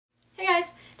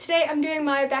today I'm doing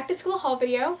my back to school haul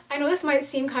video. I know this might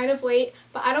seem kind of late,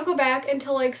 but I don't go back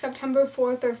until like September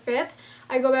 4th or 5th.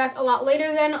 I go back a lot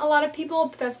later than a lot of people,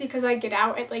 but that's because I get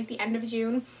out at like the end of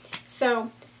June.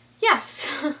 So, yes.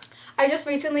 I just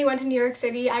recently went to New York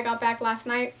City. I got back last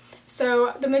night.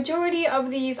 So the majority of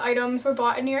these items were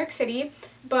bought in New York City,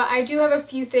 but I do have a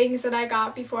few things that I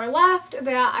got before I left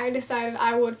that I decided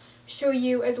I would show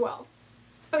you as well.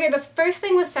 Okay, the first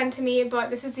thing was sent to me, but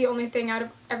this is the only thing out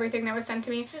of everything that was sent to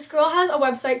me. This girl has a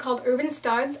website called Urban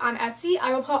Studs on Etsy.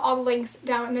 I will put all the links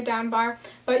down in the down bar,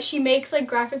 but she makes like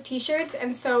graphic t-shirts,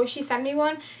 and so she sent me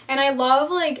one, and I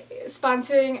love like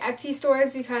sponsoring Etsy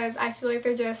stores because I feel like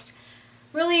they're just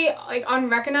really like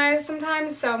unrecognized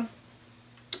sometimes. So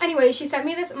anyway, she sent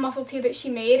me this muscle tee that she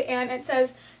made, and it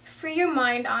says "Free Your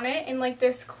Mind" on it in like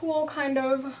this cool kind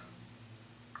of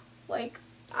like,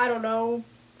 I don't know,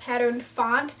 patterned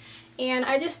font, and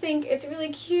I just think it's really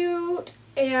cute,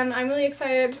 and I'm really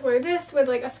excited to wear this with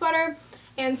like a sweater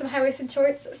and some high-waisted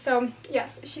shorts. So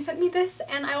yes, she sent me this,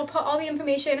 and I will put all the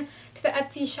information to the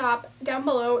Etsy shop down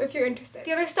below if you're interested.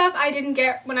 The other stuff I didn't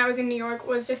get when I was in New York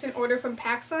was just an order from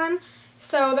PacSun.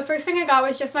 So the first thing I got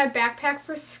was just my backpack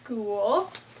for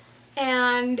school,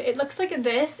 and it looks like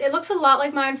this. It looks a lot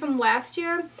like mine from last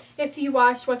year if you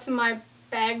watched What's in My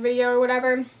Bag video or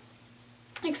whatever.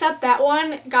 Except that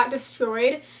one got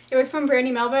destroyed. It was from Brandy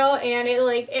Melville, and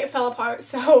it fell apart.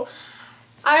 So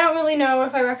I don't really know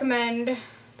if I recommend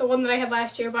the one that I had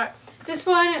last year, but this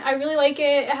one, I really like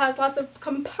it. It has lots of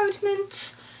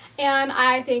compartments, and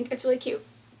I think it's really cute.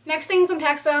 Next thing from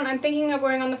PacSun, I'm thinking of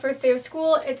wearing on the first day of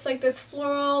school. It's like this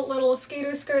floral little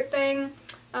skater skirt thing.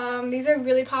 These are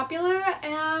really popular,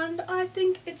 and I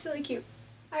think it's really cute.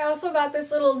 I also got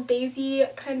this little daisy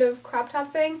kind of crop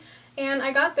top thing. And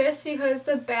I got this because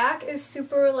the back is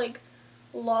super like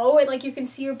low and like you can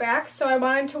see your back, so I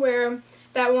wanted to wear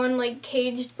that one like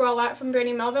caged bralette from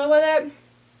Brandy Melville with it.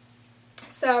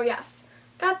 So yes,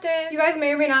 got this. You guys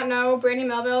may or may not know Brandy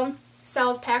Melville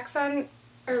sells PacSun,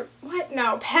 or what?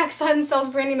 No, PacSun sells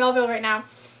Brandy Melville right now.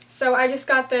 So I just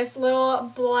got this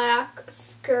little black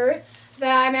skirt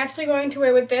that I'm actually going to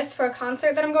wear with this for a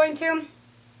concert that I'm going to.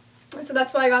 So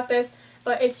that's why I got this,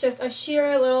 but it's just a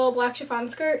sheer little black chiffon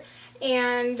skirt.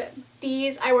 And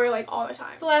these I wear like all the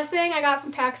time. The last thing I got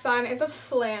from PacSun is a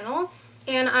flannel,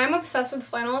 and I'm obsessed with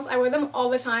flannels. I wear them all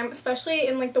the time, especially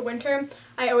in like the winter.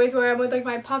 I always wear them with like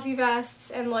my puffy vests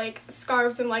and like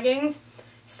scarves and leggings.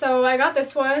 So I got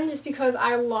this one just because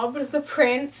I loved the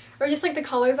print, or just like the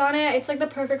colors on it. It's like the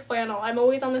perfect flannel. I'm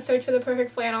always on the search for the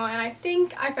perfect flannel, and I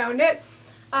think I found it.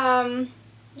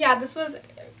 Yeah, this was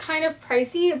kind of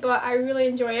pricey, but I really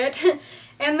enjoy it.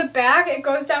 And the back, it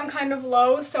goes down kind of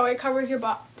low, so it covers your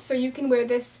butt. So you can wear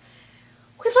this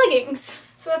with leggings.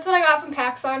 So that's what I got from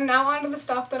PacSun. Now on to the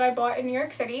stuff that I bought in New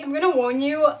York City. I'm going to warn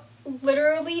you,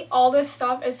 literally all this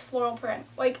stuff is floral print.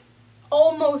 Like,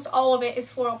 almost all of it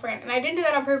is floral print. And I didn't do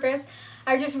that on purpose.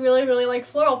 I just really, really like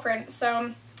floral print.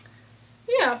 So,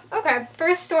 yeah. Okay.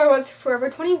 First store was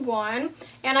Forever 21.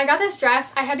 And I got this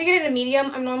dress. I had to get it in a medium.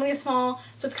 I'm normally a small,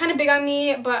 so it's kind of big on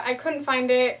me, but I couldn't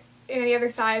find it in any other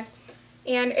size.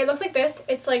 And it looks like this.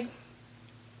 It's like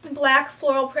black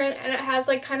floral print, and it has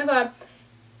like kind of a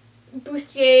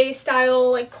bustier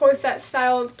style, like corset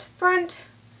styled front,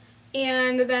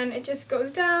 and then it just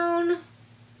goes down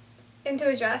into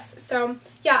the dress. So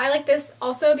yeah, I like this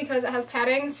also because it has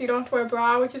padding, so you don't have to wear a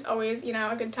bra, which is always, you know,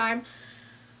 a good time.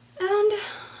 And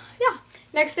yeah.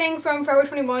 Next thing from Forever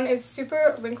 21 is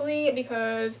super wrinkly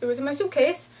because it was in my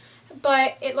suitcase,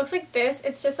 but it looks like this.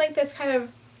 It's just like this kind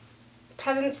of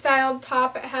peasant styled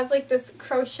top. It has like this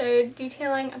crocheted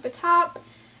detailing at the top,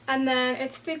 and then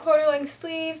it's 3/4 length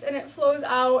sleeves, and it flows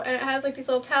out, and it has like these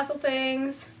little tassel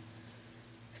things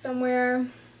somewhere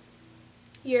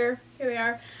here they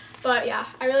are. But yeah,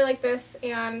 I really like this,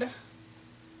 and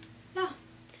yeah,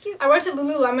 it's cute. I went to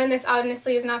Lululemon. This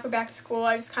honestly is not for back to school.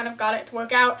 I just kind of got it to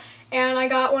work out, and I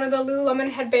got one of the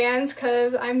Lululemon headbands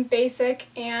because I'm basic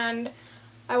and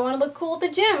I want to look cool at the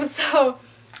gym. So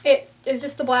it is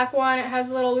just the black one. It has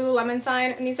a little Lululemon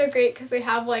sign, and these are great because they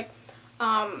have like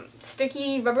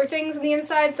sticky rubber things on the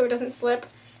inside so it doesn't slip,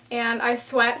 and I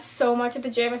sweat so much at the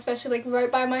gym, especially like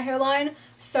right by my hairline,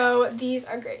 so these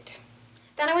are great.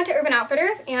 Then I went to Urban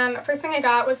Outfitters, and the first thing I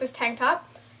got was this tank top.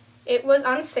 It was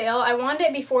on sale. I wanted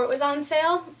it before it was on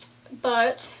sale,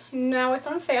 but now it's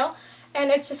on sale,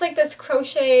 and it's just like this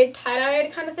crocheted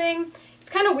tie-dyed kind of thing. It's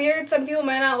kind of weird. Some people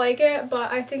might not like it,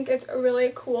 but I think it's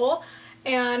really cool.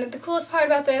 And the coolest part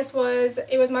about this was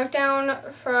it was marked down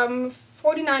from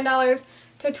 $49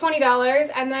 to $20,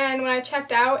 and then when I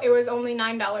checked out, it was only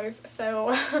 $9.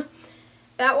 So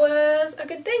that was a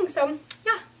good thing. So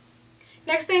yeah.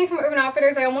 Next thing from Urban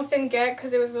Outfitters I almost didn't get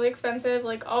because it was really expensive,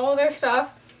 like all of their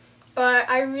stuff. But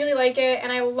I really like it,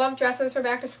 and I love dresses for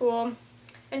back to school.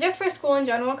 And just for school in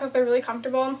general because they're really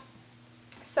comfortable.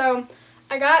 So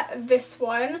I got this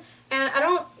one, and I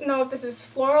don't know if this is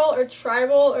floral or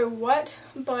tribal or what,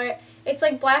 but it's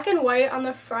like black and white on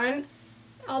the front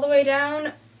all the way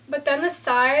down, but then the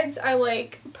sides are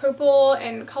like purple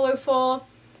and colorful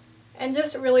and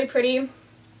just really pretty.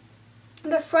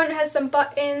 The front has some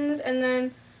buttons and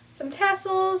then some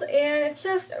tassels, and it's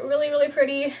just really, really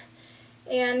pretty.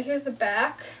 And here's the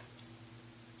back.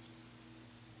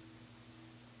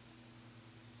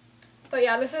 But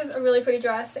yeah, this is a really pretty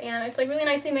dress, and it's like really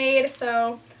nicely made,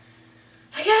 so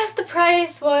I guess the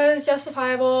price was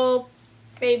justifiable.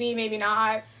 Maybe, maybe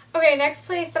not. Okay, next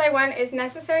place that I went is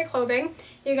Necessary Clothing.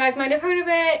 You guys might have heard of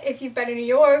it if you've been in New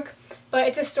York, but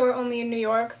it's a store only in New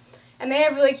York, and they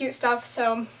have really cute stuff,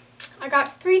 so I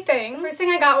got 3 things. First thing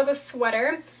I got was a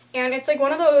sweater, and it's like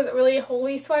one of those really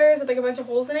holey sweaters with like a bunch of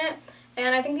holes in it,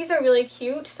 and I think these are really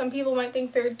cute. Some people might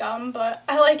think they're dumb, but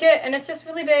I like it, and it's just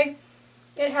really big.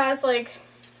 It has like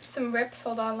some rips.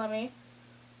 Hold on, let me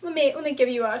give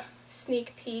you a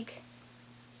sneak peek.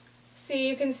 See,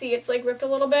 you can see it's like ripped a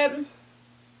little bit.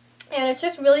 And it's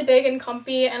just really big and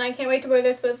comfy, and I can't wait to wear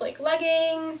this with like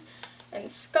leggings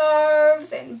and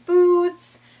scarves and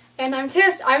boots. And I'm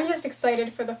just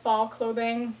excited for the fall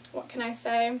clothing. What can I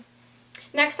say?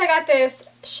 Next I got this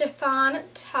chiffon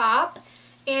top,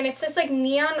 and it's this like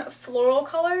neon floral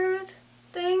colored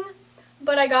thing.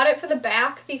 But I got it for the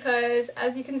back because,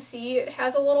 as you can see, it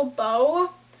has a little bow.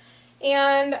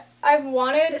 And I've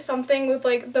wanted something with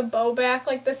like the bow back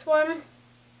like this one.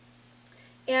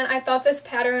 And I thought this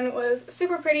pattern was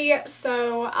super pretty,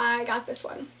 so I got this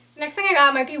one. The next thing I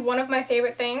got might be one of my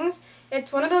favorite things.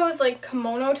 It's one of those like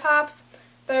kimono tops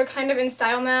that are kind of in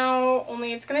style now,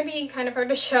 only it's going to be kind of hard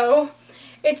to show.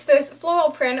 It's this floral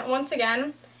print once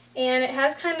again. And it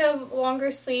has kind of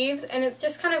longer sleeves, and it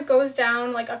just kind of goes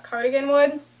down like a cardigan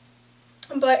would,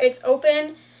 but it's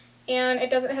open, and it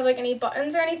doesn't have like any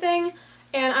buttons or anything.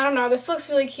 And I don't know, this looks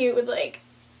really cute with like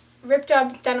ripped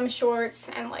up denim shorts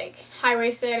and like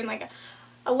high-waisted and like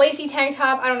a lacy tank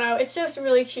top. I don't know, it's just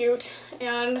really cute,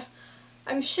 and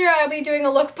I'm sure I'll be doing a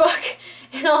lookbook,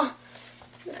 and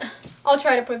I'll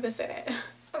try to put this in it.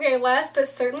 Okay, last but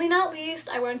certainly not least,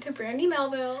 I went to Brandy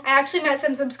Melville. I actually met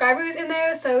some subscribers in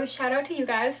there, so shout out to you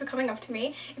guys for coming up to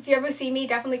me. If you ever see me,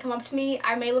 definitely come up to me.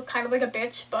 I may look kind of like a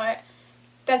bitch, but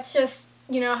that's just,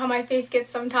 you know, how my face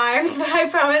gets sometimes, but I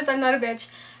promise I'm not a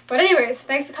bitch. But anyways,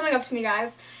 thanks for coming up to me,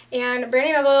 guys. And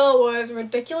Brandy Melville was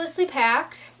ridiculously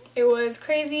packed. It was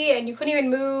crazy, and you couldn't even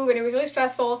move, and it was really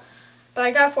stressful, but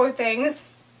I got 4 things.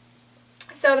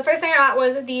 So the first thing I got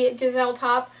was the Giselle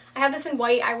top. I have this in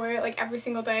white. I wear it like every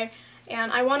single day,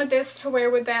 and I wanted this to wear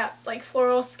with that like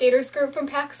floral skater skirt from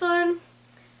PacSun,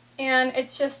 and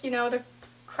it's just, you know, the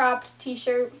cropped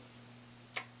t-shirt.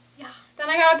 Yeah. Then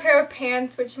I got a pair of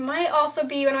pants, which might also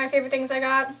be one of my favorite things I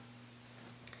got.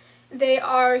 They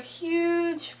are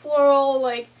huge floral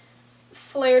like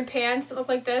flared pants that look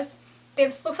like this.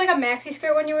 This looks like a maxi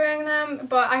skirt when you're wearing them,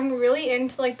 but I'm really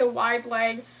into like the wide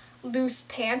leg loose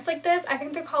pants like this. I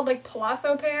think they're called like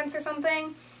palazzo pants or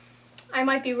something. I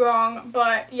might be wrong,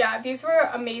 but yeah, these were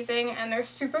amazing, and they're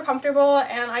super comfortable,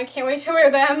 and I can't wait to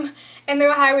wear them. And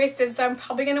they're high-waisted, so I'm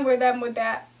probably going to wear them with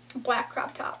that black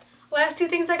crop top. Last 2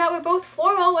 things I got were both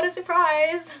floral. What a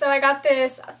surprise! So I got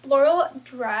this floral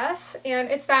dress, and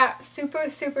it's that super,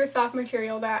 super soft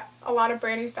material that a lot of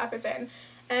Brandy stuff is in.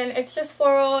 And it's just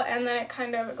floral, and then it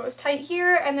kind of goes tight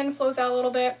here, and then flows out a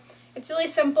little bit. It's really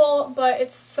simple, but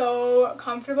it's so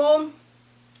comfortable.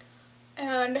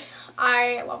 And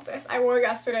I love this. I wore it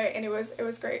yesterday, and it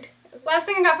was great. Last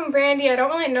thing I got from Brandy, I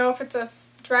don't really know if it's a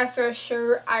dress or a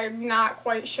shirt. I'm not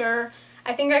quite sure.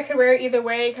 I think I could wear it either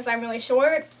way because I'm really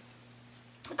short.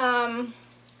 I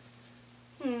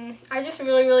just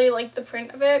really, really like the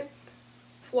print of it.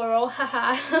 Floral,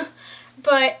 haha.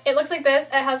 But it looks like this.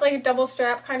 It has like a double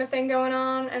strap kind of thing going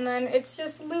on, and then it's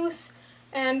just loose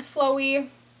and flowy.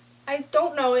 I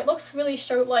don't know, it looks really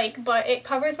shirt-like, but it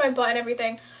covers my butt and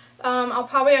everything. I'll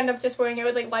probably end up just wearing it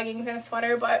with like leggings and a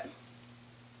sweater, but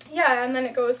yeah, and then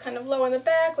it goes kind of low in the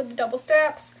back with the double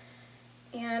straps,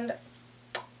 and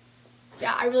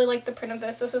yeah, I really like the print of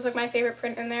this. This was like my favorite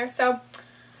print in there, so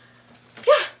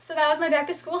yeah. So that was my back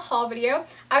to school haul video.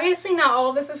 Obviously not all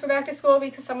of this is for back to school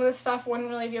because some of the stuff wouldn't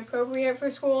really be appropriate for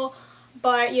school,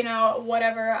 but you know,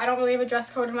 whatever. I don't really have a dress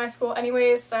code in my school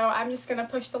anyways, so I'm just gonna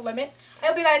push the limits. I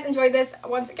hope you guys enjoyed this.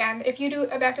 Once again, if you do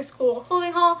a back to school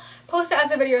clothing haul, post it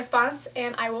as a video response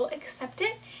and I will accept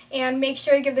it. And make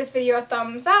sure to give this video a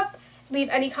thumbs up, leave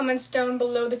any comments down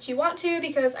below that you want to,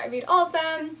 because I read all of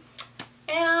them.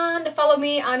 And follow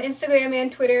me on Instagram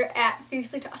and Twitter at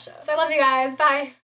FiercelyTasha. So I love you guys. Bye!